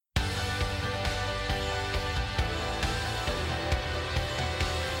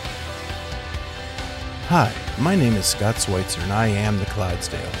Hi, my name is Scott Schweitzer and I am the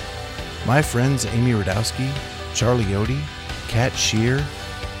Clydesdale. My friends Amy Radowski, Charlie Yodi, Kat Shear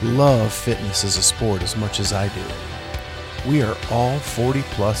love fitness as a sport as much as I do. We are all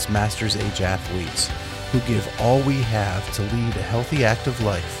 40-plus Masters age athletes who give all we have to lead a healthy, active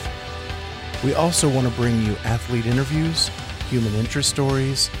life. We also want to bring you athlete interviews, human interest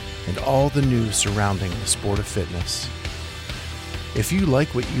stories, and all the news surrounding the sport of fitness. If you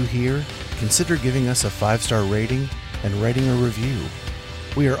like what you hear, consider giving us a 5-star rating and writing a review.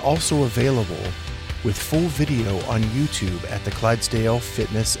 We are also available with full video on YouTube at the Clydesdale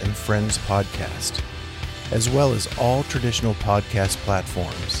Fitness and Friends podcast, as well as all traditional podcast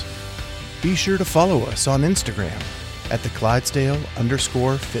platforms. Be sure to follow us on Instagram at the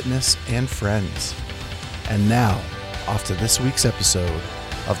Clydesdale_Fitness and Friends. And now, off to this week's episode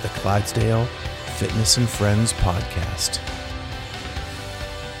of the Clydesdale Fitness and Friends podcast.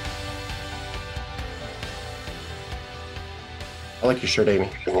 I like your shirt, Amy.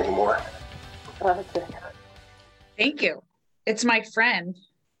 Anymore. Thank you. It's my friend.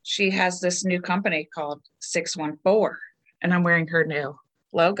 She has this new company called 614, and I'm wearing her new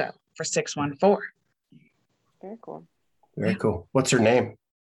logo for 614. Very cool. Very cool. What's her name?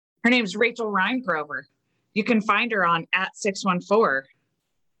 Her name's Rachel Reingrover. You can find her on @614,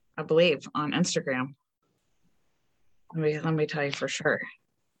 I believe, on Instagram. Let me tell you for sure.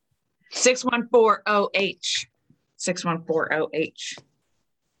 614OH. 614OH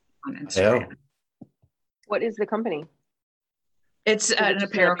on Instagram. Yeah. What is the company? It's an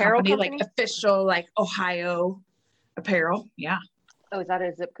apparel company, like official, like Ohio apparel. Yeah. Oh, is that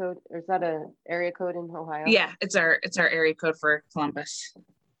a zip code or is that a area code in Ohio? Yeah, it's our area code for Columbus.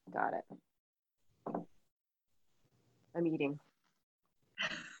 Got it. I'm eating.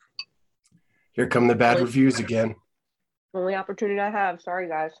 Here come the bad reviews again. Only opportunity I have. Sorry,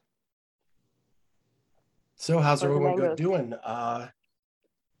 guys. So how's everyone doing?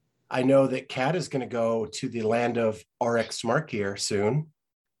 I know that Kat is going to go to the land of RX Smart Gear soon.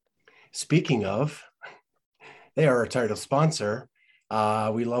 Speaking of, they are our title sponsor.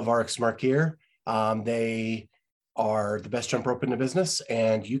 We love RX Smart Gear. They are the best jump rope in the business,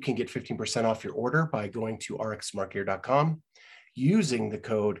 and you can get 15% off your order by going to rxsmartgear.com using the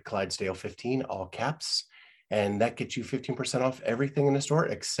code Clydesdale15, all caps, and that gets you 15% off everything in the store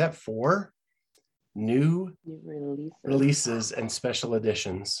except for new releases and special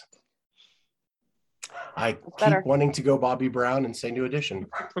editions. I keep wanting to go Bobby Brown and say new edition.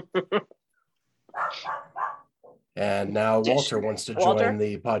 And now Walter wants to join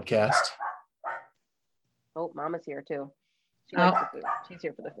the podcast. Oh, Mama's here too. She likes the food. She's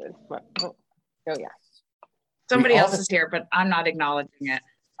here for the food. Oh yeah. Somebody else is here, but I'm not acknowledging it.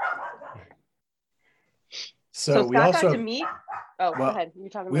 So we also have, meet. Oh, go ahead. You're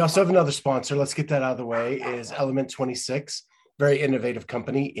talking about. We also have another sponsor. Let's get that out of the way. Is Element 26, very innovative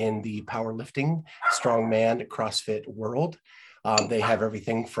company in the powerlifting, strongman, CrossFit world. They have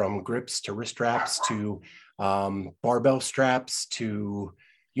everything from grips to wrist straps to barbell straps to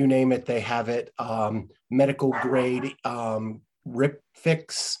you name it. They have it. Medical grade rip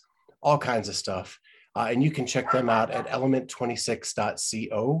fix, all kinds of stuff. And you can check them out at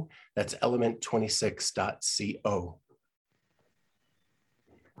element26.co. That's element26.co.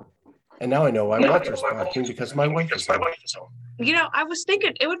 And now I know why Walter's sponsoring, because my wife is home. You know, I was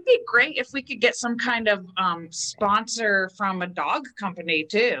thinking it would be great if we could get some kind of sponsor from a dog company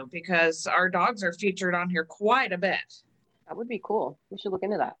too, because our dogs are featured on here quite a bit. That would be cool. We should look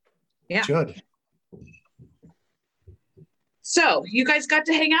into that. Yeah. Should. So you guys got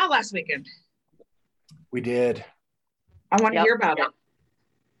to hang out last weekend. We did. I want to hear about it.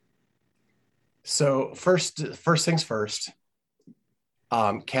 So first things first.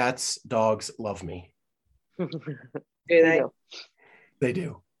 Cats, dogs love me. Do they? They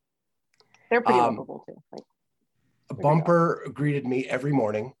do. They're pretty lovable too. Bumper greeted me every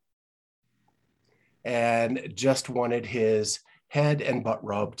morning and just wanted his head and butt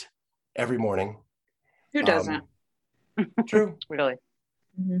rubbed every morning. Who doesn't? True. Really?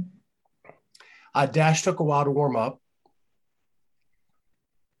 Mm-hmm. Dash took a while to warm up.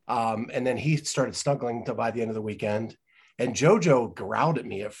 And then he started snuggling by the end of the weekend. And JoJo growled at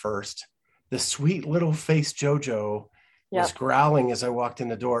me at first. The sweet little face JoJo was growling as I walked in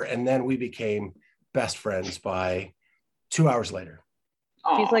the door. And then we became best friends by 2 hours later.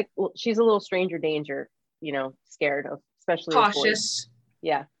 She's a little stranger danger, scared of, especially cautious.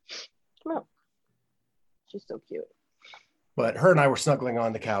 Yeah. Come on. She's so cute. But her and I were snuggling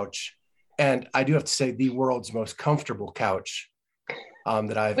on the couch. And I do have to say, the world's most comfortable couch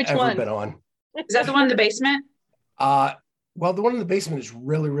that I've ever been on. Is that the one in the basement? Well, the one in the basement is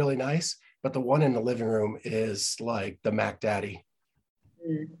really, really nice. but the one in the living room is like the Mac Daddy.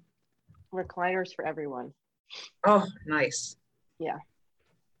 Recliners for everyone. Oh, nice. Yeah.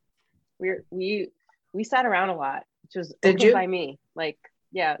 We sat around a lot, which was Did okay you? by me. Like,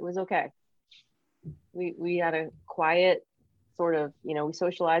 yeah, it was okay. We had a quiet sort of, we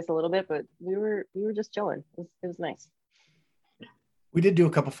socialized a little bit, but we were just chilling. It was nice. We did do a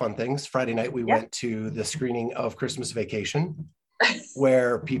couple fun things. Friday night, we went to the screening of Christmas Vacation,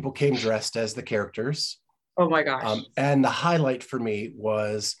 where people came dressed as the characters. Oh my gosh. And the highlight for me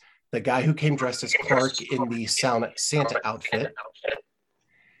was the guy who came dressed as Clark in the Santa outfit.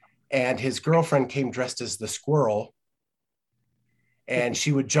 And his girlfriend came dressed as the squirrel. And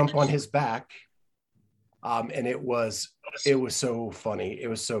she would jump on his back. And it was so funny. It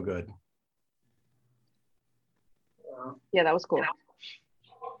was so good. Yeah, that was cool.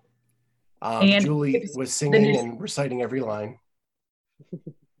 And Julie was singing and reciting every line.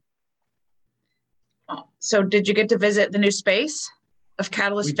 So did you get to visit the new space of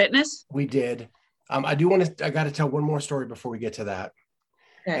Catalyst Fitness? We did. I got to tell one more story before we get to that.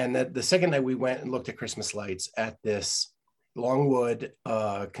 Okay. And the second night we went and looked at Christmas lights at this Longwood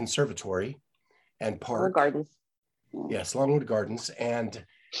Conservatory and Park. Gardens. Yes, Longwood Gardens. And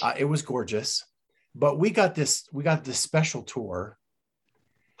it was gorgeous. But we got this special tour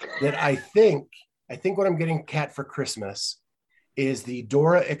that I think what I'm getting Kat for Christmas is the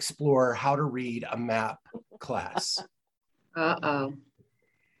Dora Explorer How to Read a Map class. Uh-oh.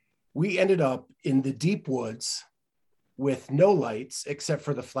 We ended up in the deep woods with no lights except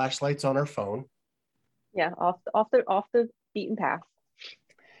for the flashlights on our phone. Yeah, off the beaten path.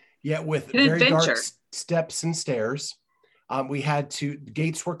 Yeah, with very dark steps and stairs.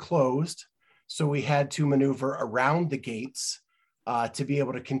 Gates were closed, so we had to maneuver around the gates to be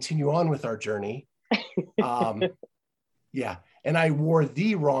able to continue on with our journey. Yeah, and I wore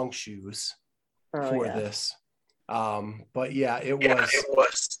the wrong shoes for this. But yeah,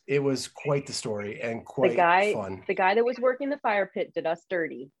 it was quite the story and quite fun. The guy that was working the fire pit did us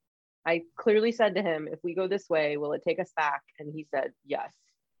dirty. I clearly said to him, if we go this way, will it take us back? And he said, yes.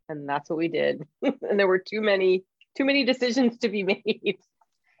 And that's what we did. And there were too many decisions to be made.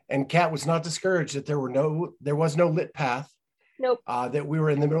 And Kat was not discouraged that there was no lit path. Nope. That we were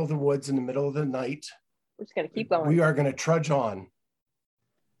in the middle of the woods in the middle of the night. We're just going to keep going. We are going to trudge on.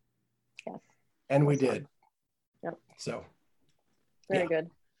 Yes. And we did. Yep. So. Very good.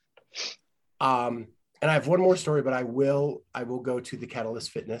 And I have one more story, but I will go to the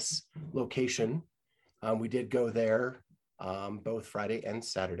Catalyst Fitness location. We did go there both Friday and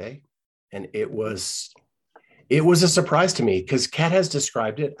Saturday. And it was a surprise to me because Kat has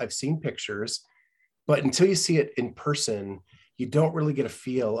described it. I've seen pictures, but until you see it in person, you don't really get a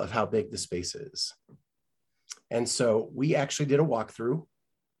feel of how big the space is. And so we actually did a walkthrough.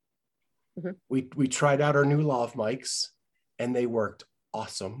 Mm-hmm. We tried out our new lav mics and they worked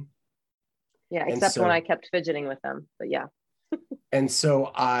awesome. Yeah, except when I kept fidgeting with them, but yeah. And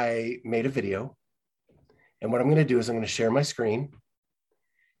so I made a video. And what I'm going to do is I'm going to share my screen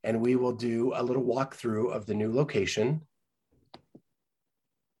and we will do a little walkthrough of the new location.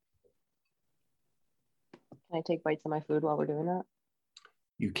 Can I take bites of my food while we're doing that?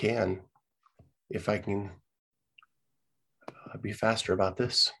 You can, if I can be faster about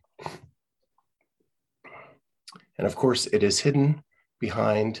this. And of course, it is hidden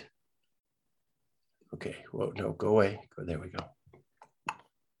behind. Okay, well, no, go away. There we go.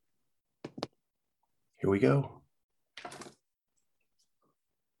 Here we go.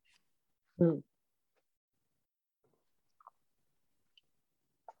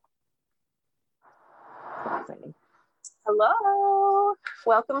 Hello,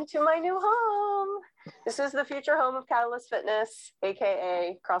 welcome to my new home. This is the future home of Catalyst Fitness,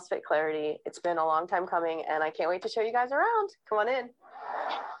 aka CrossFit Clarity. It's been a long time coming, and I can't wait to show you guys around. Come on in.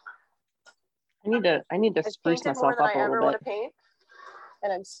 I need to spruce myself up a little bit. I painted more than I ever want to paint,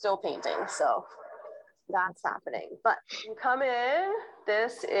 and I'm still painting, so that's happening. But you come in.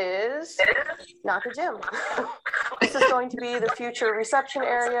 This is not the gym. This is going to be the future reception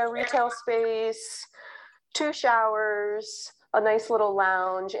area, retail space, 2 showers, a nice little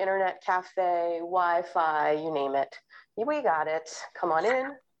lounge, internet cafe, Wi-Fi, you name it. We got it. Come on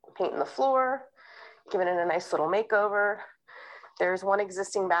in, painting the floor, giving it a nice little makeover. There's one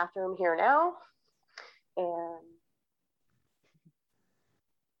existing bathroom here now. And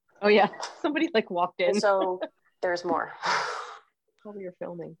oh yeah, somebody walked in. So there's more. Oh, you're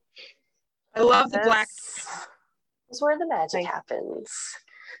filming. I love the black. This is where the magic happens.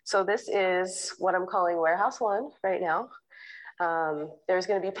 So this is what I'm calling Warehouse 1 right now. There's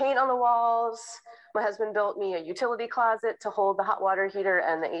going to be paint on the walls. My husband built me a utility closet to hold the hot water heater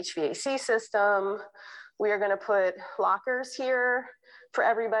and the HVAC system. We are going to put lockers here for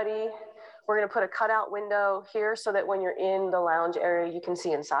everybody. We're going to put a cutout window here so that when you're in the lounge area, you can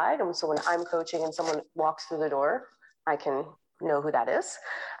see inside. And so when I'm coaching and someone walks through the door, I can know who that is.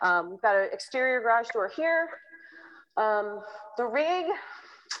 We've got an exterior garage door here. The rig,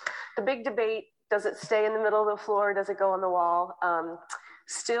 the big debate, does it stay in the middle of the floor? Does it go on the wall?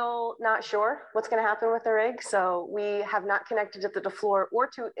 Still not sure what's going to happen with the rig. So we have not connected it to the floor or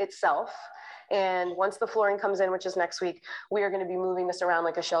to itself. And once the flooring comes in, which is next week, we are going to be moving this around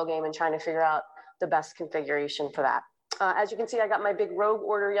like a shell game and trying to figure out the best configuration for that. As you can see, I got my big Rogue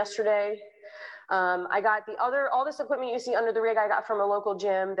order yesterday. I got all this equipment you see under the rig, I got from a local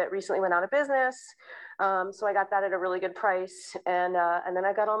gym that recently went out of business. So I got that at a really good price. And then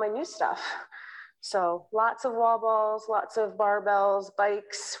I got all my new stuff. So lots of wall balls, lots of barbells,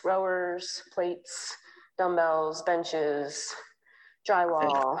 bikes, rowers, plates, dumbbells, benches,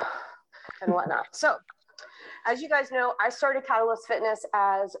 drywall, and whatnot. So as you guys know, I started Catalyst Fitness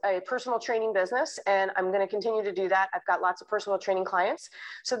as a personal training business, and I'm going to continue to do that. I've got lots of personal training clients.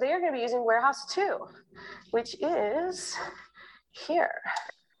 So they are going to be using Warehouse 2, which is here.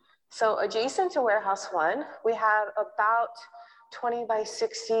 So adjacent to Warehouse 1, we have about 20 by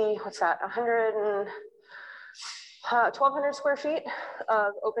 60, what's that, 1,200 square feet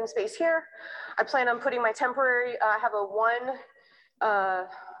of open space here. I plan on putting my temporary, I have a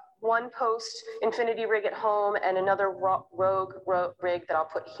one post infinity rig at home and another rogue rig that I'll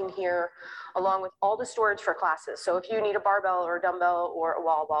put in here along with all the storage for classes. So if you need a barbell or a dumbbell or a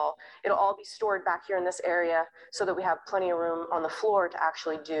wall ball, it'll all be stored back here in this area so that we have plenty of room on the floor to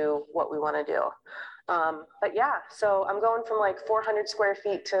actually do what we want to do. But yeah, so I'm going from like 400 square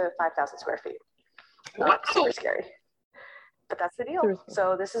feet to 5,000 square feet. Super scary, but that's the deal.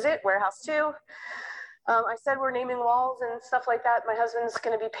 So this is it, Warehouse 2. I said we're naming walls and stuff like that. My husband's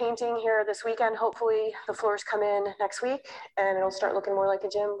going to be painting here this weekend. Hopefully the floors come in next week and it'll start looking more like a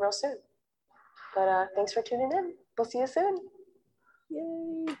gym real soon. But thanks for tuning in. We'll see you soon.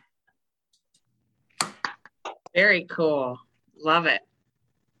 Yay. Very cool. Love it.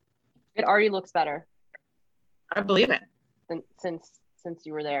 It already looks better. I believe it. Since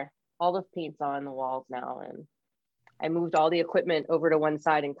you were there. All the paint's on the walls now, and I moved all the equipment over to one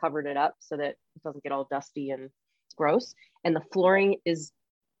side and covered it up so that it doesn't get all dusty and gross. And the flooring is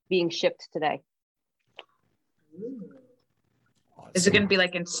being shipped today. Awesome. Is it going to be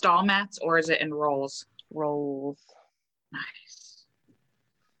like install mats or is it in rolls? Rolls. Nice.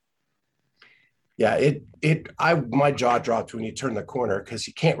 Yeah, my jaw dropped when you turn the corner because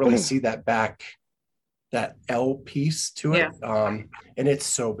you can't really see that L piece to it. Yeah. And it's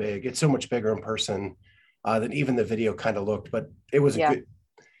so big. It's so much bigger in person than even the video kind of looked, but it was it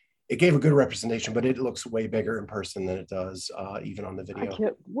gave a good representation, but it looks way bigger in person than it does even on the video. I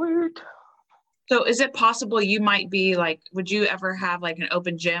can't wait. So is it possible you might be like, would you ever have like an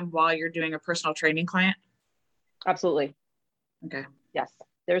open gym while you're doing a personal training client? Absolutely. Okay. Yes.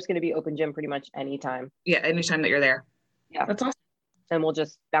 There's going to be open gym pretty much anytime. Yeah. Anytime that you're there. Yeah. That's awesome. And we'll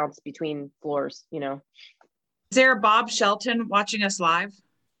just bounce between floors, you know. Is there a Bob Shelton watching us live?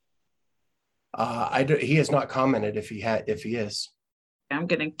 He has not commented if he is. I'm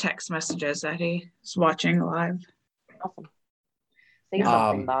getting text messages that he's watching live. Awesome. Say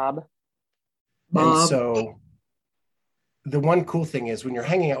something, Bob. And so the one cool thing is when you're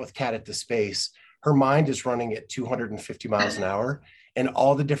hanging out with Kat at the space, her mind is running at 250 miles an hour and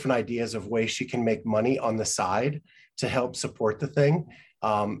all the different ideas of ways she can make money on the side to help support the thing.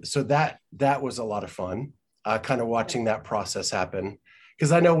 So that was a lot of fun, kind of watching that process happen.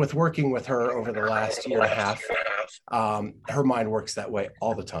 Because I know with working with her over the last year and a half, her mind works that way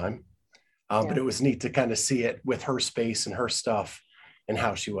all the time. But it was neat to kind of see it with her space and her stuff and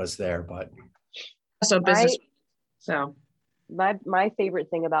how she was there. But so business. So my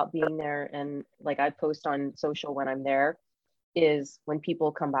favorite thing about being there, and like I post on social when I'm there, is when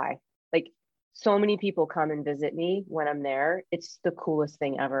people come by. Like so many people come and visit me when I'm there. It's the coolest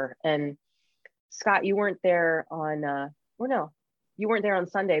thing ever. And Scott, you weren't there on you weren't there on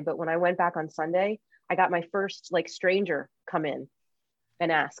Sunday, but when I went back on Sunday, I got my first like stranger come in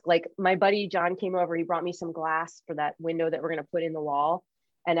and ask. Like my buddy John came over, he brought me some glass for that window that we're going to put in the wall.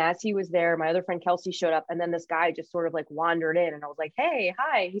 And as he was there, my other friend Kelsey showed up, and then this guy just sort of like wandered in, and I was like, hey,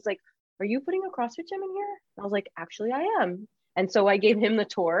 hi. He's like, are you putting a CrossFit gym in here? I was like, actually I am. And so I gave him the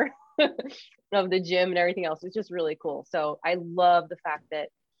tour of the gym and everything else. It's just really cool. So I love the fact that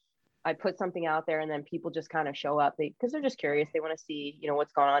I put something out there and then people just kind of show up because they're just curious. They want to see, you know,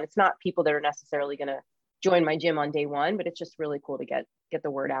 what's going on. It's not people that are necessarily going to join my gym on day one, but it's just really cool to get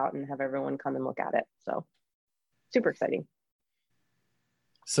the word out and have everyone come and look at it. So super exciting.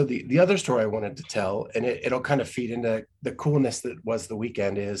 So the other story I wanted to tell, and it'll kind of feed into the coolness that was the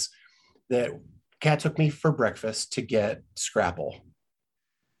weekend, is that Kat took me for breakfast to get Scrapple.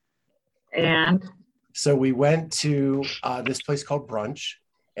 And so we went to this place called Brunch,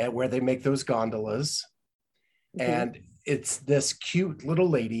 and where they make those gondolas. Mm-hmm. And it's this cute little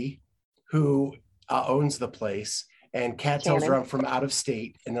lady who owns the place. And Kat tells her I'm from out of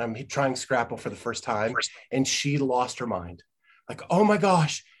state and I'm trying Scrapple for the first time. And she lost her mind. Like, oh my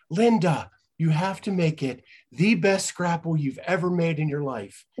gosh, Linda, you have to make it the best Scrapple you've ever made in your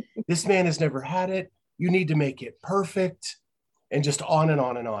life. This man has never had it. You need to make it perfect. And just on and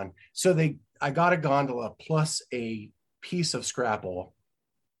on and on. So I got a gondola plus a piece of Scrapple.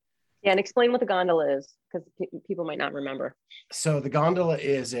 Yeah, and explain what the gondola is, because people might not remember. So the gondola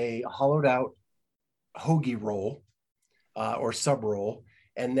is a hollowed out hoagie roll or sub roll.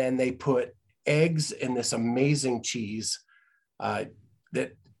 And then they put eggs in this amazing cheese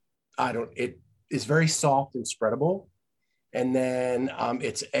it is very soft and spreadable. And then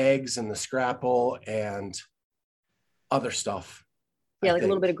it's eggs and the Scrapple and other stuff. Yeah, like a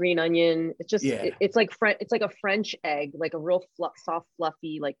little bit of green onion. It's just, it's like it's like a French egg, like a real soft,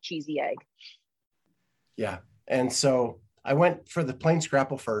 fluffy, like cheesy egg. Yeah. And so I went for the plain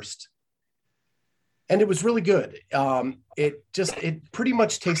Scrapple first. And it was really good. It pretty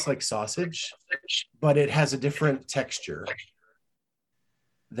much tastes like sausage, but it has a different texture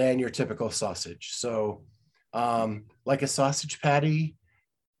than your typical sausage. So like a sausage patty,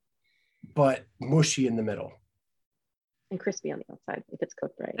 but mushy in the middle. And crispy on the outside if it's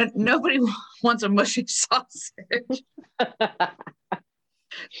cooked right. And nobody wants a mushy sausage.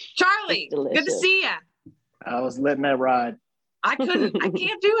 Charlie, good to see you. I was letting that ride. I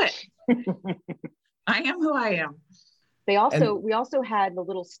can't do it. I am who I am. We also had the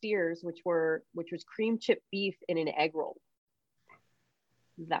little steers, which was cream chip beef in an egg roll.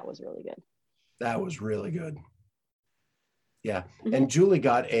 That was really good. That was really good. Yeah. Mm-hmm. And Julie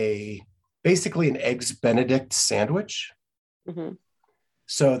got basically an Eggs Benedict sandwich. Mm-hmm.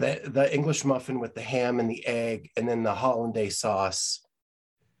 So the English muffin with the ham and the egg, and then the hollandaise sauce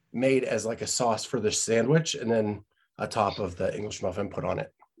made as like a sauce for the sandwich, and then a top of the English muffin put on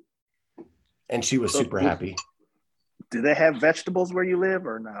it. And she was super happy. Do they have vegetables where you live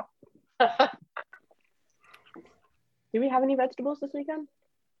or no? Do we have any vegetables this weekend?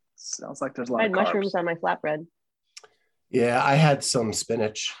 Sounds like there's a lot I of had mushrooms on my flatbread. Yeah, I had some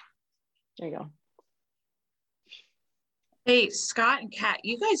spinach. There you go. Hey, Scott and Kat,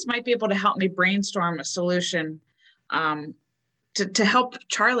 you guys might be able to help me brainstorm a solution to help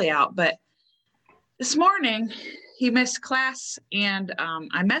Charlie out. But this morning, he missed class, and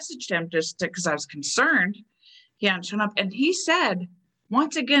I messaged him just because I was concerned he hadn't shown up. And he said,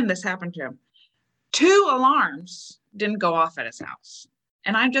 once again, this happened to him. 2 alarms didn't go off at his house.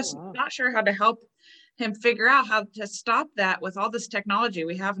 And I'm just not sure how to help him figure out how to stop that with all this technology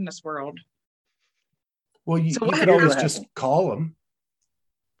we have in this world. Well, you could always just call him.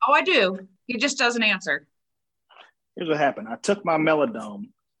 Oh, I do. He just doesn't answer. Here's what happened. I took my Melodome,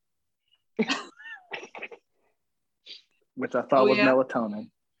 which I thought was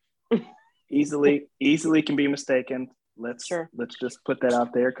melatonin. Easily can be mistaken. Let's just put that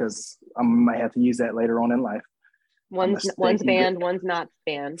out there because I might have to use that later on in life. One's banned, one's not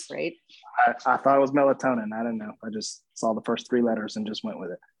banned, right? I thought it was melatonin. I don't know. I just saw the first 3 letters and just went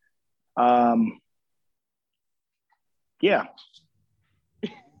with it. Yeah.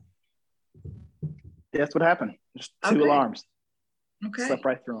 That's what happened. Just 2 alarms. Okay. Slept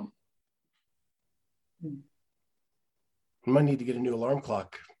right through them. You might need to get a new alarm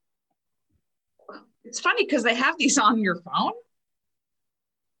clock. It's funny because they have these on your phone,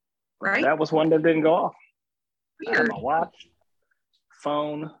 right? That was one that didn't go off. Weird. I had my watch,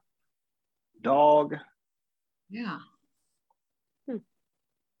 phone, dog. Yeah.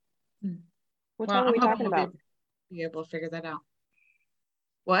 What time are we talking about? Be able to figure that out.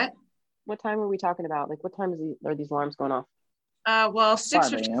 What time are we talking about? Like, what time are these alarms going off? Well,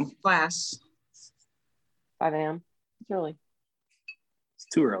 6 a.m. class. 5 a.m. It's early. It's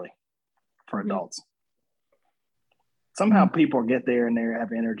too early for adults. Somehow people get there and they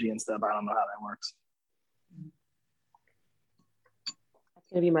have energy and stuff. I don't know how that works. That's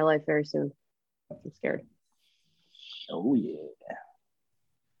gonna be my life very soon. I'm scared. Oh yeah.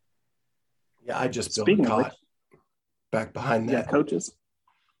 Yeah, I just built a cot back behind that. Yeah, coaches.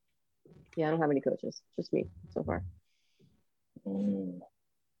 Yeah, I don't have any coaches. Just me so far. We're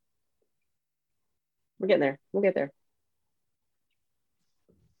getting there. We'll get there.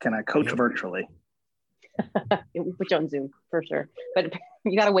 Can I coach virtually? We put you on Zoom for sure, but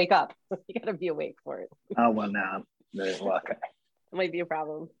you got to wake up. You got to be awake for it. Oh, well, now. Well, okay. It might be a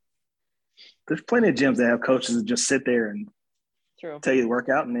problem. There's plenty of gyms that have coaches that just sit there and True. tell you to work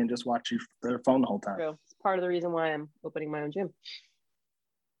out and then just watch you their phone the whole time. True. It's part of the reason why I'm opening my own gym.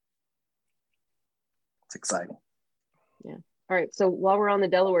 It's exciting. Yeah. All right. So while we're on the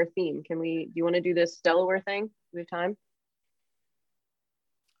Delaware theme, do you want to do this Delaware thing? Do we have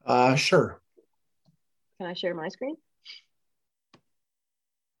time? Sure. Can I share my screen?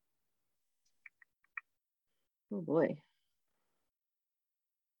 Oh boy.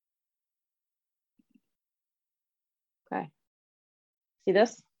 Okay. See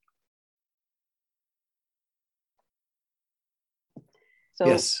this? So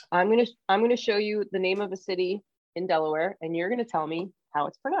yes. I'm gonna show you the name of a city in Delaware, and you're gonna tell me how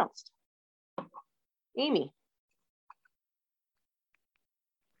it's pronounced. Amy.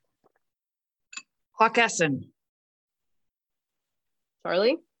 Hawkessen.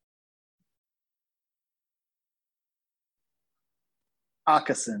 Charlie.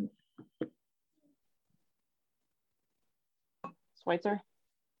 Hawkessen. Schweitzer.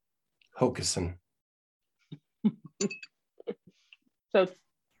 Hokussen. So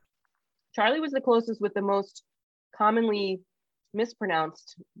Charlie was the closest with the most commonly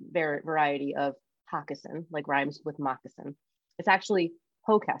mispronounced variety of Hawkessen, like rhymes with moccasin. It's actually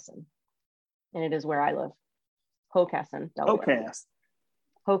Hokessen, and it is where I live. Hokessen, Delaware.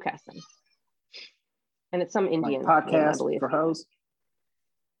 Hokessen. And it's some Indian like podcast name, I believe. for hoes.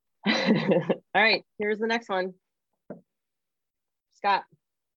 All right, here's the next one. Scott.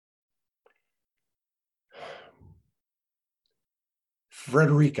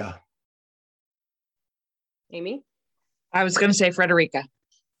 Frederica. Amy. I was going to say Frederica.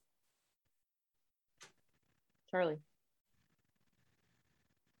 Charlie.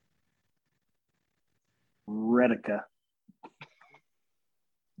 Redica.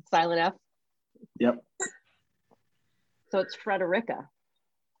 Silent F. Yep. So it's Frederica.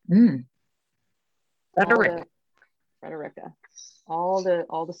 Frederica. Frederica. All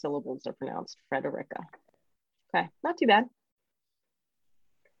the syllables are pronounced Frederica. Okay, not too bad.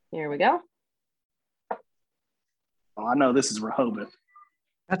 Here we go. Oh, I know this is Rehoboth.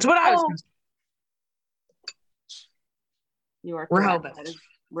 That's what I was going to say. You are Rehoboth. correct. That is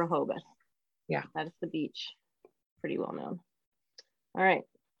Rehoboth. Yeah. That is the beach. Pretty well known. All right.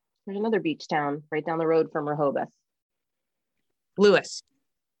 There's another beach town right down the road from Rehoboth. Lewis.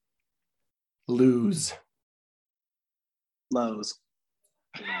 Lose. Lowe's.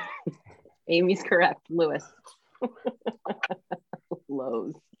 Amy's correct. Lewis.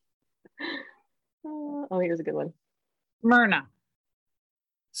 Lowe's. Oh, here's a good one. Smyrna.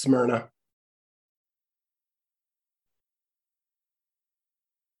 Smyrna.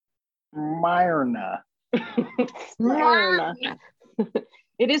 Smyrna. Smyrna.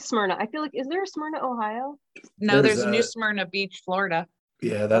 It is Smyrna. I feel like, is there a Smyrna, Ohio? No, there's a New Smyrna Beach, Florida.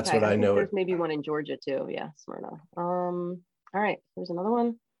 Yeah, that's okay, what I know. There's maybe one in Georgia too. Yeah, Smyrna. All right, there's another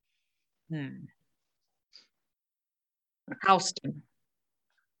one. Houston.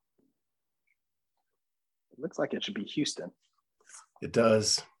 It looks like it should be Houston. It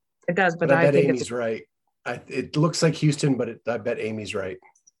does. It does, but I bet think Amy's right. It looks like Houston, but I bet Amy's right.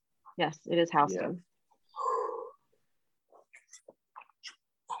 Yes, it is Houston. Yeah.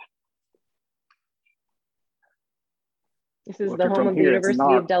 This is the home of the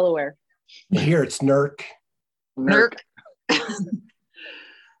University of Delaware. Here it's Newark. Newark.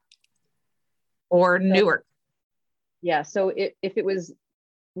 Or Newark. Yeah, so if it was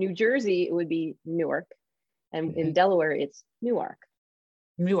New Jersey, it would be Newark. And in Delaware, it's Newark.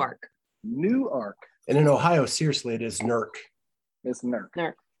 Newark. Newark. And in Ohio, seriously, it is Newark. It's Newark.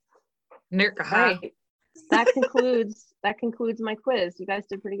 Newark. Newark. Right. That concludes my quiz. You guys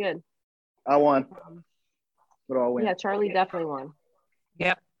did pretty good. I won. What do I win? Yeah, Charlie definitely won.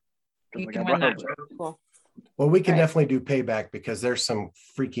 Yep. You can win that. Cool. Well, we can definitely do payback because there's some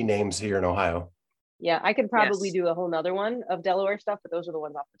freaky names here in Ohio. Yeah, I could probably do a whole nother one of Delaware stuff, but those are the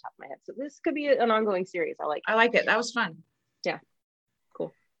ones off the top of my head. So this could be an ongoing series. I like it. That was fun. Yeah.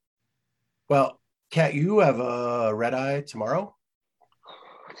 Cool. Well, Kat, you have a red eye tomorrow?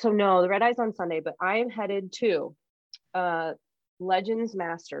 So no, the red eye's on Sunday, but I am headed to Legends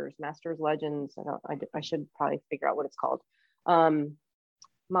Masters Legends. I should probably figure out what it's called.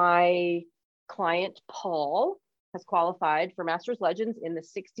 My client Paul has qualified for Masters Legends in the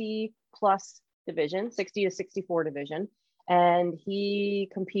 60 plus division, 60 to 64 division, and he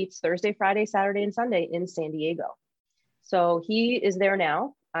competes Thursday, Friday, Saturday, and Sunday in San Diego. So he is there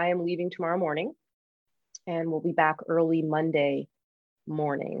now. I am leaving tomorrow morning, and we'll be back early Monday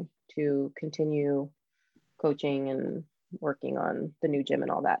morning to continue coaching and working on the new gym and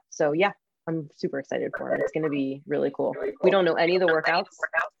all that. So yeah, I'm super excited for it. It's going to be really cool. We don't know any of the workouts.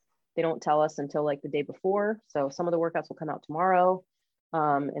 They don't tell us until like the day before. So some of the workouts will come out tomorrow.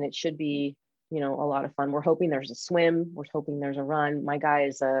 And it should be, a lot of fun. We're hoping there's a swim. We're hoping there's a run. My guy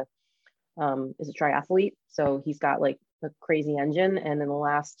is a triathlete. So he's got like a crazy engine. And in the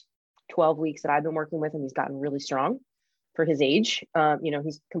last 12 weeks that I've been working with him, he's gotten really strong for his age.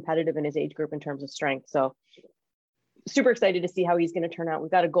 He's competitive in his age group in terms of strength. So super excited to see how he's going to turn out. We've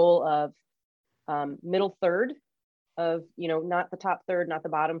got a goal of middle third of, not the top third, not the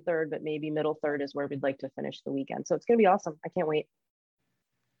bottom third, but maybe middle third is where we'd like to finish the weekend. So it's going to be awesome. I can't wait.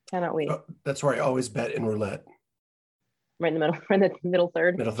 Cannot wait. Oh, that's where I always bet in roulette. Right in the middle, in the middle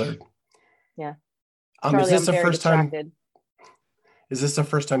third. Middle third. Yeah. Is this the first time? Is this the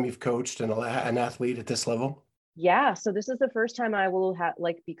first time you've coached an athlete at this level? Yeah. So this is the first time I will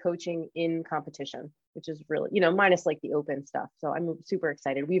be coaching in competition, which is really, minus like the open stuff. So I'm super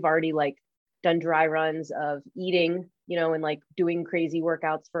excited. We've already done dry runs of eating, and doing crazy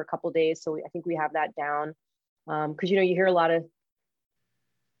workouts for a couple of days. So I think we have that down. Cause you hear a lot of,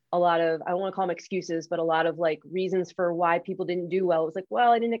 I don't want to call them excuses, but a lot of reasons for why people didn't do well. It was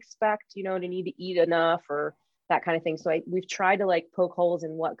well, I didn't expect, to need to eat enough or that kind of thing. So we've tried to poke holes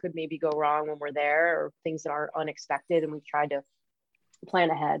in what could maybe go wrong when we're there or things that are unexpected. And we've tried to plan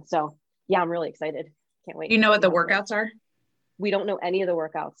ahead. So yeah, I'm really excited. Can't wait. You know what the workouts are? We don't know any of the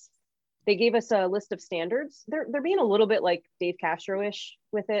workouts. They gave us a list of standards. They're being a little bit like Dave Castro-ish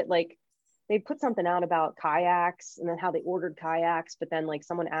with it. They put something out about kayaks and then how they ordered kayaks, but then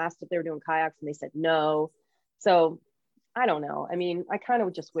someone asked if they were doing kayaks and they said no. So I don't know. I mean, I kind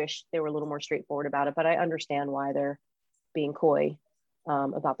of just wish they were a little more straightforward about it, but I understand why they're being coy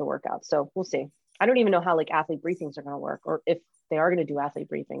about the workouts. So we'll see. I don't even know how athlete briefings are going to work or if they are going to do athlete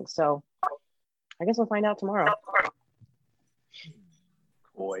briefings. So I guess we'll find out tomorrow.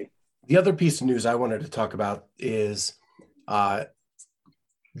 Boy. The other piece of news I wanted to talk about is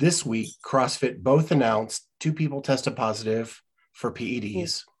this week, CrossFit both announced 2 people tested positive for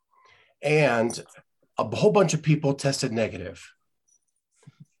PEDs and a whole bunch of people tested negative.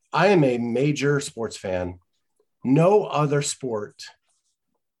 I am a major sports fan. No other sport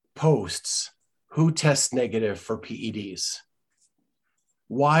posts who tests negative for PEDs.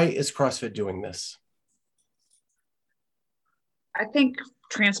 Why is CrossFit doing this? I think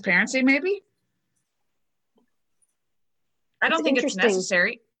transparency, maybe. I don't think it's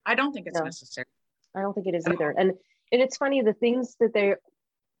necessary. I don't think it's necessary. I don't think it is either. And it's funny, the things that they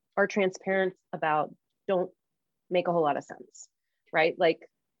are transparent about don't make a whole lot of sense, right?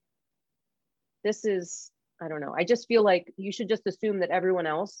 This is, I don't know. I just feel like you should just assume that everyone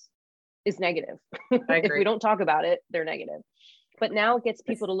else is negative. I agree. If we don't talk about it, they're negative. But now it gets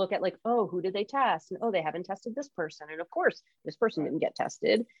people to look at oh, who did they test? And oh, they haven't tested this person. And of course, this person didn't get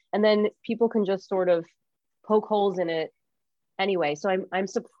tested. And then people can just sort of poke holes in it anyway. So I'm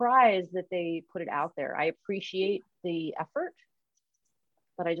surprised that they put it out there. I appreciate the effort,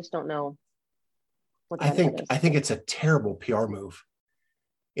 but I just don't know what the benefit is. I think it's a terrible PR move.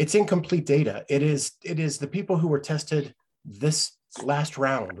 It's incomplete data. It is the people who were tested this last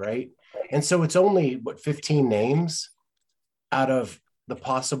round, right? And so it's only 15 names out of the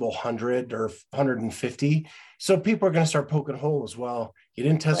possible 100 or 150. So people are going to start poking holes. Well, you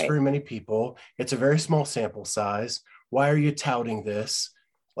didn't test very many people. It's a very small sample size. Why are you touting this?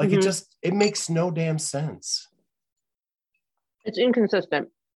 It makes no damn sense. It's inconsistent.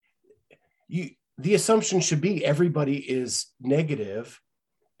 The assumption should be everybody is negative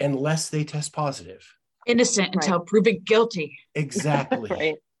unless they test positive. Innocent until proven guilty. Exactly.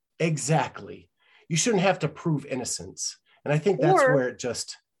 Right. Exactly. You shouldn't have to prove innocence. And I think that's where it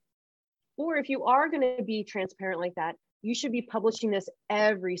just. Or if you are going to be transparent like that, you should be publishing this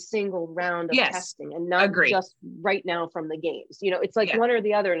every single round of testing and not just right now from the games. It's one or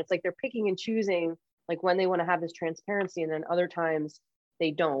the other. And it's they're picking and choosing when they want to have this transparency and then other times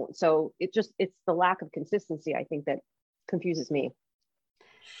they don't. So it's the lack of consistency, I think, that confuses me.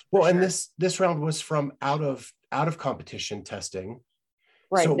 Well, and this round was from out of competition testing.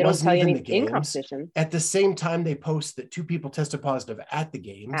 Right. So they it don't wasn't tell you even any the games. in competition. At the same time, they post that 2 people tested positive at the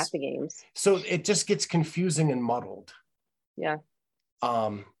games. At the games. So it just gets confusing and muddled. Yeah.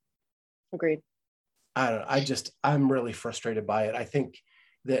 Agreed. I don't know. I'm really frustrated by it. I think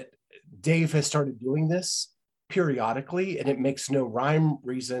that Dave has started doing this periodically, and it makes no rhyme,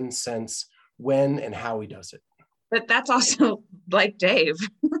 reason, sense when and how he does it. But that's also like Dave.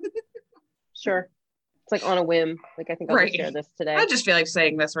 Sure. It's on a whim. I think I'll just share this today. I just feel like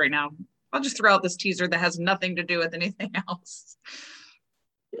saying this right now. I'll just throw out this teaser that has nothing to do with anything else.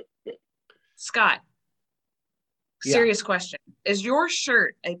 Scott, Serious question. Is your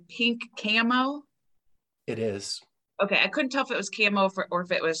shirt a pink camo? It is. Okay, I couldn't tell if it was camo or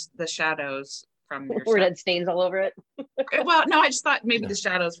if it was the shadows from your or it had stains all over it. Well, no, I just thought maybe the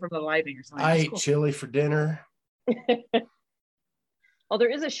shadows from the lighting or something. I ate chili for dinner. Oh, there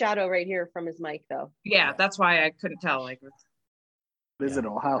is a shadow right here from his mic, though. Yeah, that's why I couldn't tell. Like, is it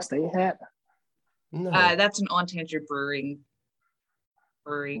an Ohio State hat? No, that's an Ontanger brewery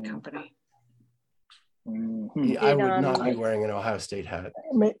company. Mm-hmm. I would not be wearing an Ohio State hat.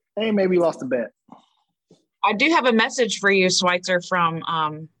 Hey, maybe you lost a bet. I do have a message for you, Schweitzer,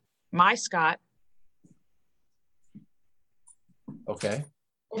 from my Scott. Okay.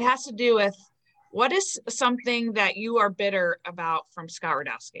 It has to do with what is something that you are bitter about from Scott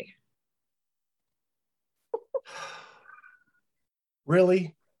Radowski?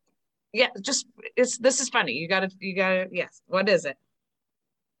 Really? Yeah, this is funny. You gotta, yes. What is it?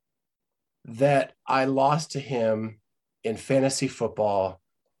 That I lost to him in fantasy football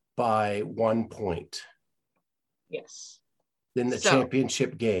by 1 point. Yes. In the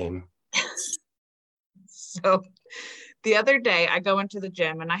championship game. So the other day I go into the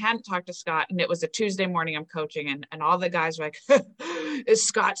gym and I hadn't talked to Scott, and it was a Tuesday morning I'm coaching, and all the guys were like, is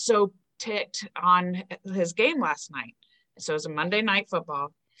Scott so ticked on his game last night? So it was a Monday night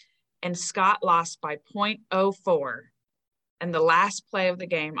football, and Scott lost by 0.04 in the last play of the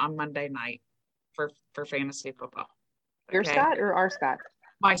game on Monday night for fantasy football. Your Scott or our Scott?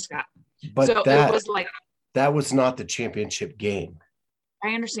 My Scott. But so it was like, that was not the championship game. I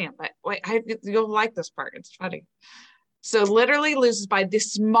understand, but wait, you'll like this part. It's funny. So literally loses by the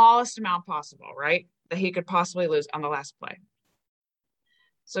smallest amount possible, right? That he could possibly lose on the last play.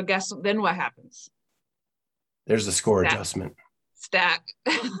 So guess then what happens? There's a score adjustment. Stats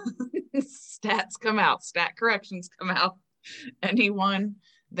come out. Stat corrections come out. And he won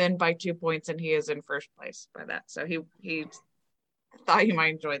then by 2 points, and he is in first place by that. So he thought you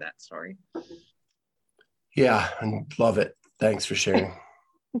might enjoy that story. Yeah, and love it. Thanks for sharing.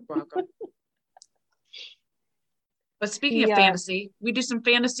 Welcome. But speaking of fantasy, we do some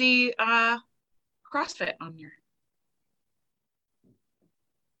fantasy CrossFit on here.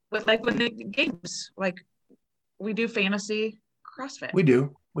 With the games, like we do fantasy CrossFit. We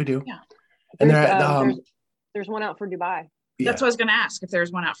do. Yeah. And there's one out for Dubai. That's what I was going to ask, if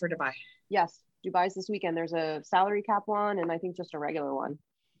there's one out for Dubai. Yes, Dubai's this weekend. There's a salary cap one, and I think just a regular one.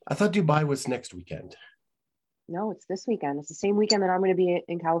 I thought Dubai was next weekend. No, it's this weekend. It's the same weekend that I'm going to be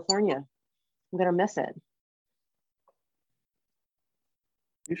in California. I'm going to miss it.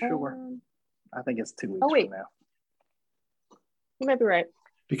 You sure? I think it's 2 weeks from now. You might be right.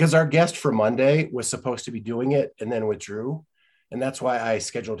 Because our guest for Monday was supposed to be doing it and then withdrew. And that's why I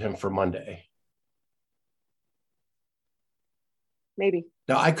scheduled him for Monday. Maybe.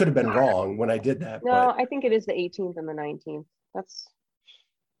 Now, I could have been wrong when I did that. No, I think it is the 18th and the 19th. That's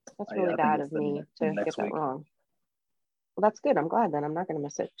really bad of me to get that wrong. Well, that's good. I'm glad then. I'm not going to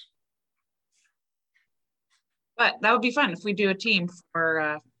miss it. But that would be fun if we do a team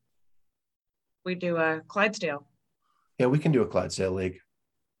for, we do a Clydesdale. Yeah, we can do a Clydesdale league.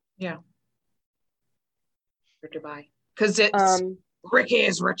 Yeah. For Dubai. Because it's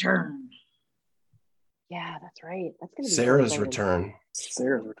Ricky's return. Yeah, that's right. That's going to be Sarah's return.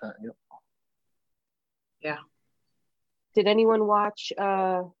 Sarah's return, yep. Yeah. Did anyone watch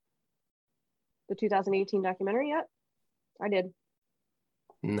the 2018 documentary yet? I did.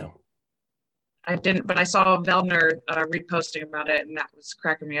 No. I didn't, but I saw Vellner reposting about it, and that was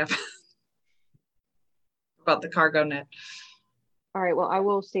cracking me up. About the cargo net. All right, well, I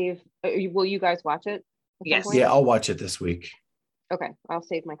will save. Will you guys watch it? Yes. Yeah, I'll watch it this week. Okay, I'll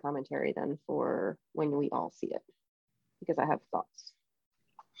save my commentary then for when we all see it, because I have thoughts.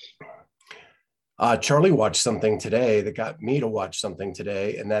 Charlie watched something today that got me to watch something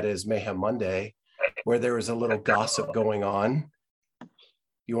today, and that is Mayhem Monday, where there was a little gossip going on.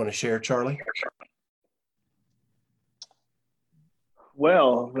 You want to share, Charlie?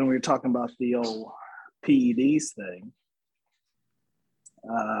 Well, when we were talking about the old PEDs thing,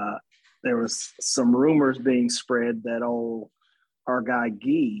 there was some rumors being spread that our guy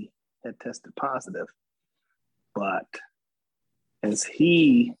Gui had tested positive, but as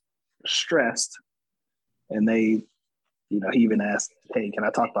he stressed, and they, he even asked, "Hey, can I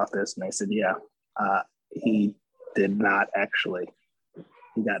talk about this?" And they said, "Yeah." He did not actually.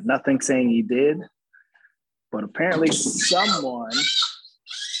 He got nothing saying he did, but apparently someone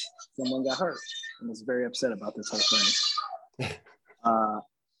got hurt and was very upset about this whole thing.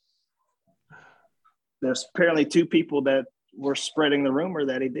 There's apparently 2 people that were spreading the rumor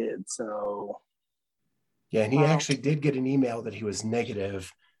that he did. So, yeah, and he actually did get an email that he was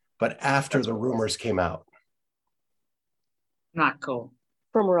negative, but after the rumors came out. Not cool.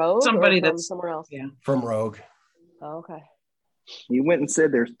 From Rogue Somebody or from that's somewhere else? Yeah. From Rogue. Oh, okay. He went and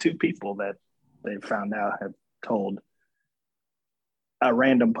said there's 2 people that they found out have told a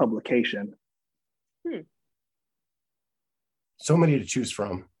random publication. So many to choose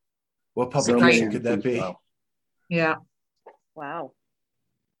from. What So publication many could that to choose be? from. Yeah. Wow.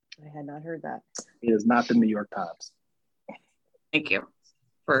 I had not heard that. It is not the New York Times. Thank you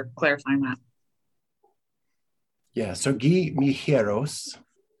for clarifying that. Yeah, so Gui Mijeros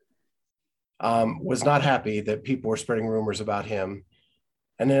was not happy that people were spreading rumors about him.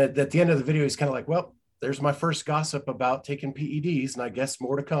 And then at the end of the video, he's kind of like, well, there's my first gossip about taking PEDs, and I guess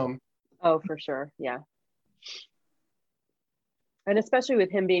more to come. Oh, for sure. Yeah. And especially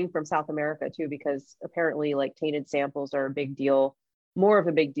with him being from South America too, because apparently like tainted samples are a big deal, more of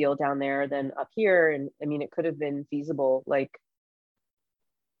a big deal down there than up here. And I mean, it could have been feasible, like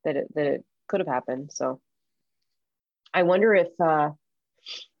that it could have happened. So I wonder if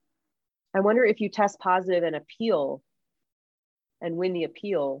you test positive and appeal and win the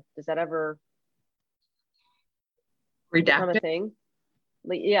appeal, does that ever become a thing?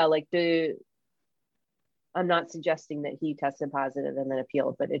 Like, yeah, like I'm not suggesting that he tested positive and then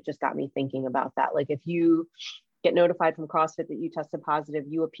appealed, but it just got me thinking about that. Like if you get notified from CrossFit that you tested positive,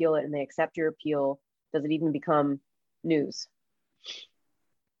 you appeal it and they accept your appeal, does it even become news?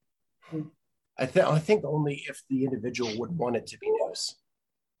 I think only if the individual would want it to be news.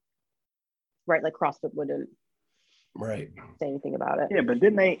 Right, like CrossFit wouldn't say anything about it. Yeah, but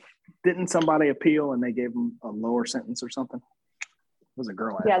didn't somebody appeal and they gave them a lower sentence or something? It was a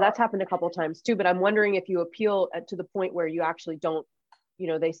girl. Yeah, that's happened a couple of times too, but I'm wondering if you appeal to the point where you actually don't,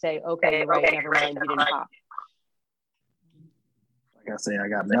 they say, okay, you're right, never mind, you didn't pop. Like I say, I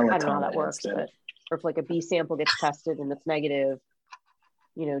got melatonin. I don't know how that works, but or if like a B sample gets tested and it's negative,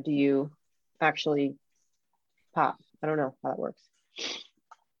 do you actually pop? I don't know how that works.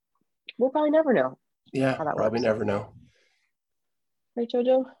 We'll probably never know. Yeah, how that probably works. never know. Right,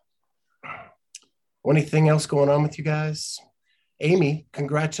 JoJo? Anything else going on with you guys? Amy,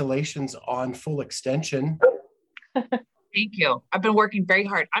 congratulations on full extension. Thank you. I've been working very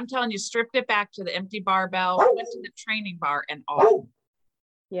hard. I'm telling you, stripped it back to the empty barbell, went to the training bar and all.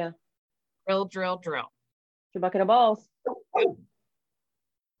 Yeah. Drill. Your bucket of balls.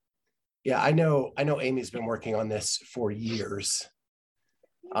 Yeah, I know Amy's been working on this for years.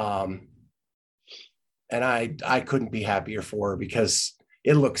 And I couldn't be happier for her because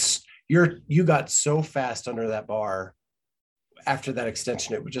it looks, you got so fast under that bar after that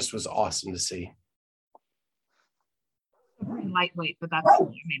extension. It just was awesome to see. Lightweight, but that's,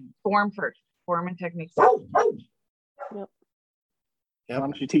 form first, form and technique. Yep. Why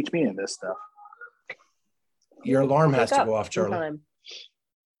don't you teach me in this stuff? Your alarm has to go off, Charlie.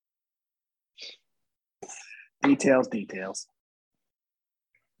 Details.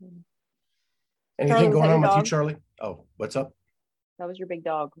 Anything going on with you, Charlie? Oh, what's up? That was your big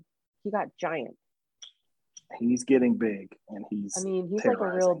dog. He got giant. He's getting big, and he's like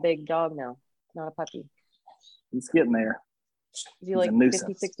a real big dog now, not a puppy. He's getting there. Is he like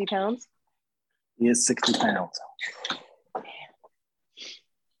 50, 60 pounds? He is 60 pounds.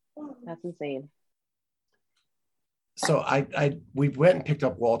 That's insane. So we went and picked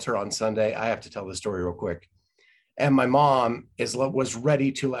up Walter on Sunday. I have to tell the story real quick. And my mom was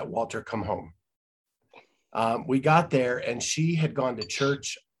ready to let Walter come home. We got there and she had gone to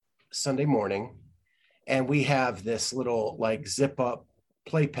church Sunday morning, and we have this little like zip up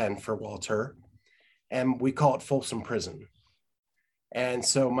playpen for Walter, and we call it Folsom Prison. And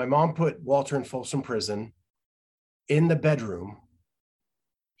so my mom put Walter in Folsom Prison in the bedroom.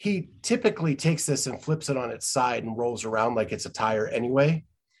 He typically takes this and flips it on its side and rolls around like it's a tire anyway.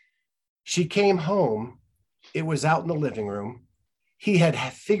 She came home. It was out in the living room. He had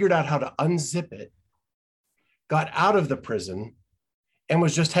figured out how to unzip it, got out of the prison, and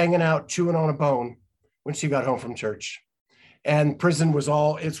was just hanging out, chewing on a bone when she got home from church. And prison was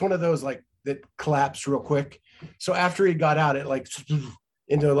it's one of those like that collapsed real quick. So after he got out, it like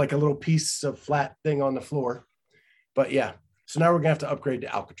into like a little piece of flat thing on the floor. But yeah, so now we're gonna have to upgrade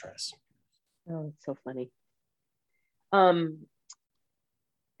to Alcatraz. Oh, it's so funny.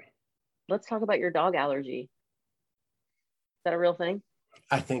 Let's talk about your dog allergy. Is that a real thing?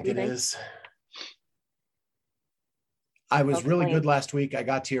 I think it is. I was really good last week. I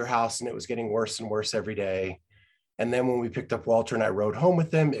got to your house and it was getting worse and worse every day. And then when we picked up Walter and I rode home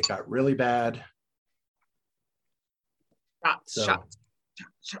with him, it got really bad. Shots.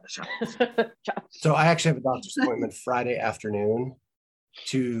 So I actually have a doctor's appointment Friday afternoon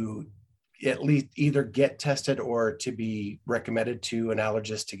to at least either get tested or to be recommended to an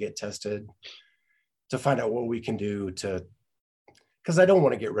allergist to get tested to find out what we can do to because I don't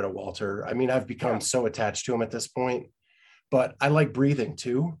want to get rid of Walter. I mean, I've become so attached to him at this point, but I like breathing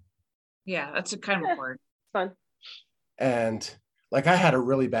too. Yeah, that's a kind of important. Fun. And like I had a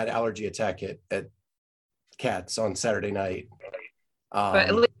really bad allergy attack at Cats on Saturday night. But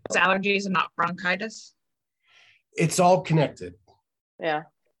at least it's allergies and not bronchitis. It's all connected. Yeah.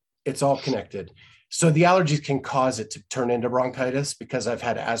 It's all connected. So the allergies can cause it to turn into bronchitis because I've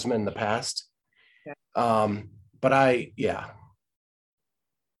had asthma in the past. Yeah. But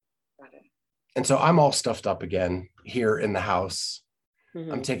and so I'm all stuffed up again here in the house.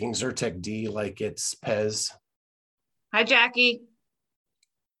 Mm-hmm. I'm taking Zyrtec D like it's Pez. Hi, Jackie.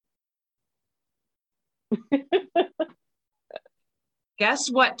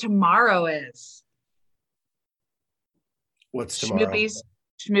 Guess what tomorrow is? What's tomorrow?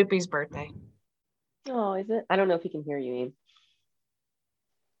 Schmoopy's birthday. Oh, is it? I don't know if he can hear you, Ian.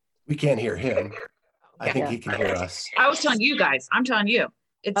 We can't hear him. I think he can hear us. I was telling you guys. I'm telling you.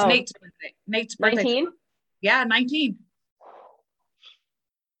 It's Nate's birthday. Nate's birthday. 19? Yeah, 19.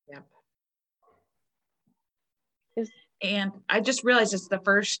 Yep. And I just realized it's the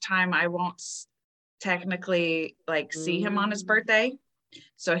first time I won't technically see him on his birthday.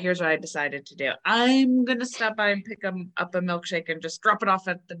 So here's what I decided to do. I'm going to stop by and pick him up a milkshake and just drop it off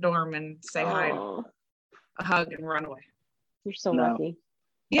at the dorm and say hi, a hug, and run away. You're so lucky.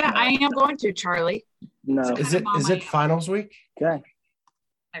 Yeah, I am going to, Charlie. No. Is it finals week? Okay.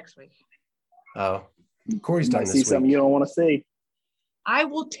 Next week. Oh, Corey's done this week. See something you don't want to see. I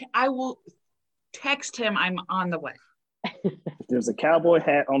will text him I'm on the way. There's a cowboy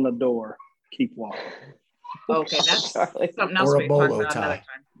hat on the door. Keep walking. Okay, that's something else. Or a bolo tie.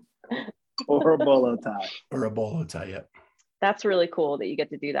 Or a bolo tie. Or a bolo tie, yep. That's really cool that you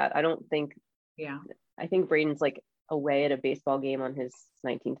get to do that. I don't think, I think Braden's away at a baseball game on his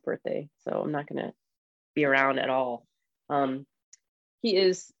 19th birthday. So I'm not going to be around at all. He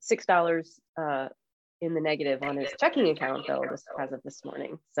is $6 in the negative on his checking account though, as of this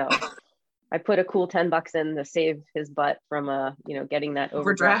morning. So I put a cool $10 in to save his butt from getting that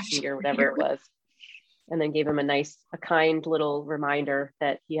overdraft fee or whatever it was. And then gave him a kind little reminder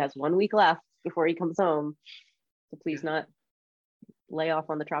that he has 1 week left before he comes home. So please not lay off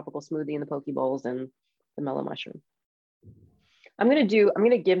on the tropical smoothie and the poke bowls and the mellow mushroom. I'm going to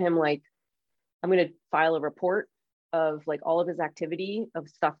file a report of all of his activity of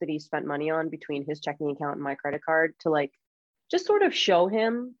stuff that he spent money on between his checking account and my credit card to just sort of show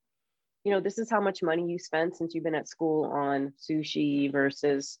him, this is how much money you spent since you've been at school on sushi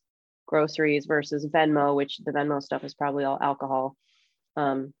versus groceries versus Venmo, which the Venmo stuff is probably all alcohol.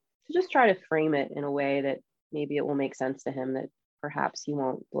 To just try to frame it in a way that maybe it will make sense to him that perhaps he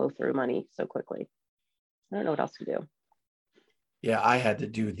won't blow through money so quickly. I don't know what else to do. Yeah, I had to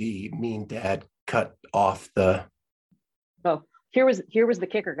do the mean dad cut off the. Oh, here was the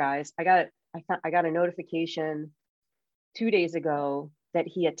kicker, guys. I got a notification 2 days ago that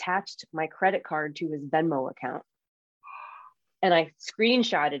he attached my credit card to his Venmo account. And I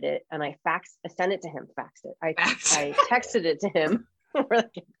screenshotted it and I sent it to him, I texted it to him.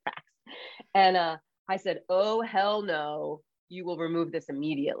 And I said, oh, hell no, you will remove this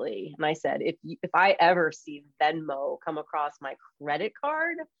immediately. And I said, if I ever see Venmo come across my credit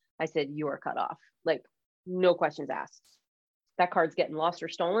card, I said, you are cut off. No questions asked. That card's getting lost or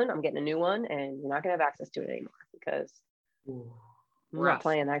stolen. I'm getting a new one and you're not going to have access to it anymore because I'm not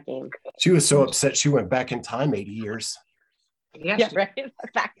playing that game. She was so upset. She went back in time 80 years. Yeah, right.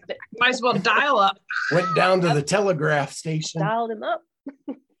 Might as well dial up. Went down to the telegraph station. Dialed him up.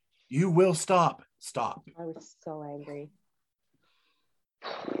 You will stop. Stop. I was so angry.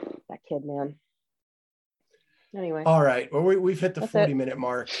 That kid, man. Anyway. All right. Well, we've hit the 40-minute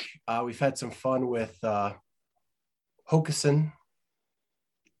mark. We've had some fun with Hokuson.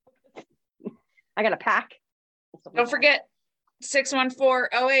 I got a pack. Don't forget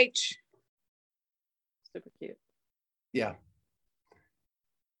 614-OH. Super cute. Yeah.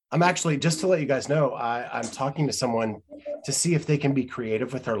 I'm actually, just to let you guys know, I'm talking to someone to see if they can be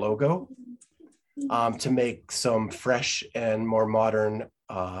creative with our logo to make some fresh and more modern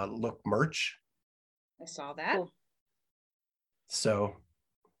look merch. I saw that. Cool. So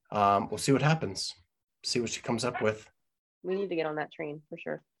we'll see what happens. See what she comes up with. We need to get on that train for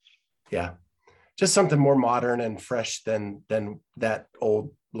sure. Yeah. Just something more modern and fresh than that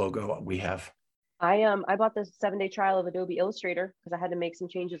old logo we have. I bought the 7-day trial of Adobe Illustrator because I had to make some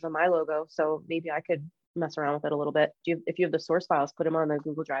changes on my logo. So maybe I could mess around with it a little bit. If you have the source files, put them on the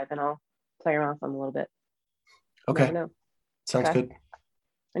Google Drive and I'll play around with them a little bit. Okay. Sounds good.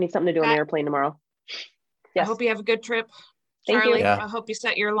 I need something to do on the airplane tomorrow. Yes. I hope you have a good trip. Thank Charlie, you. I hope you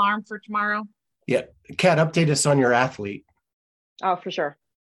set your alarm for tomorrow. Yeah. Kat, update us on your athlete. Oh, for sure.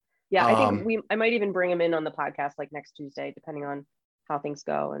 Yeah, I think I might even bring him in on the podcast like next Tuesday, depending on how things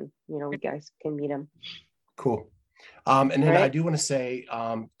go, and you guys can meet him. Cool. And then I do want to say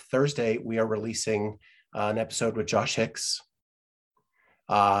Thursday we are releasing an episode with Josh Hicks.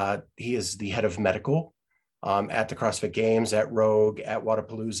 He is the head of medical at the CrossFit Games, at Rogue, at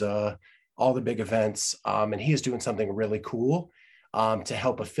Wadapalooza, all the big events, and he is doing something really cool to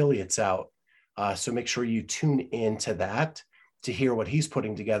help affiliates out. So make sure you tune into that to hear what he's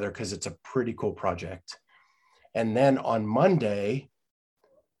putting together, because it's a pretty cool project. And then on Monday,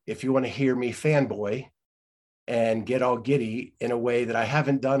 if you want to hear me fanboy and get all giddy in a way that I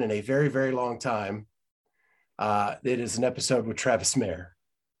haven't done in a very, very long time, it is an episode with Travis Mayer.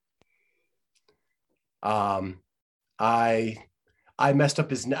 I messed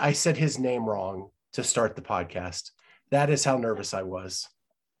up I said his name wrong to start the podcast. That is how nervous I was.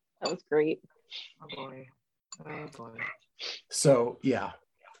 That was great. Oh boy. So yeah.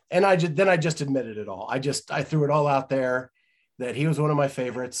 And I just admitted it all. I threw it all out there that he was one of my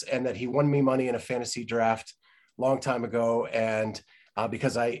favorites and that he won me money in a fantasy draft a long time ago. And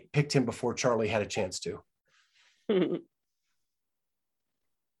because I picked him before Charlie had a chance to.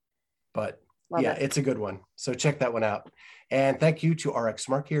 But Love it. It's a good one. So check that one out. And thank you to RX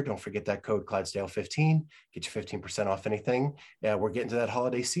Smart Gear. Don't forget that code Clydesdale15. Get you 15% off anything. We're getting to that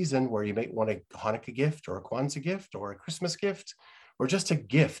holiday season where you may want a Hanukkah gift or a Kwanzaa gift or a Christmas gift or just a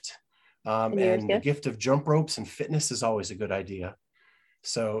gift. And the gift of jump ropes and fitness is always a good idea.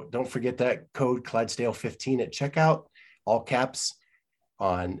 So don't forget that code Clydesdale15 at checkout, all caps,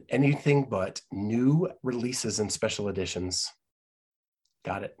 on anything but new releases and special editions.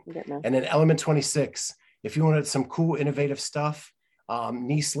 Got it. And then Element 26, if you wanted some cool, innovative stuff,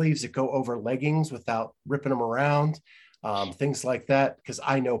 knee sleeves that go over leggings without ripping them around, things like that, because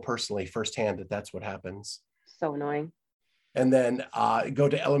I know personally firsthand that that's what happens. So annoying. And then go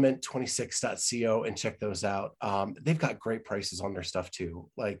to element26.co and check those out. They've got great prices on their stuff too.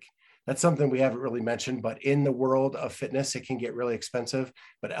 Like that's something we haven't really mentioned, but in the world of fitness, it can get really expensive.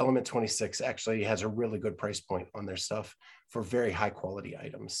 But Element 26 actually has a really good price point on their stuff for very high quality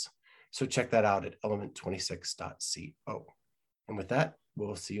items. So check that out at element26.co. And with that,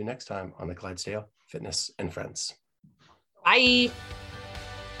 we'll see you next time on the Clydesdale Fitness and Friends. Bye.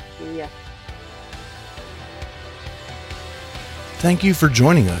 Yeah. Thank you for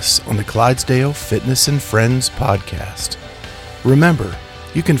joining us on the Clydesdale Fitness and Friends podcast. Remember,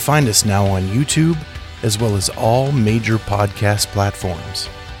 you can find us now on YouTube as well as all major podcast platforms.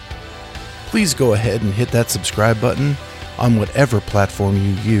 Please go ahead and hit that subscribe button on whatever platform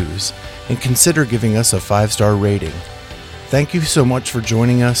you use and consider giving us a 5-star rating. Thank you so much for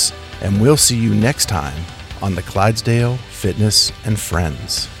joining us, and we'll see you next time on the Clydesdale Fitness and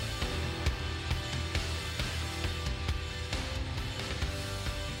Friends.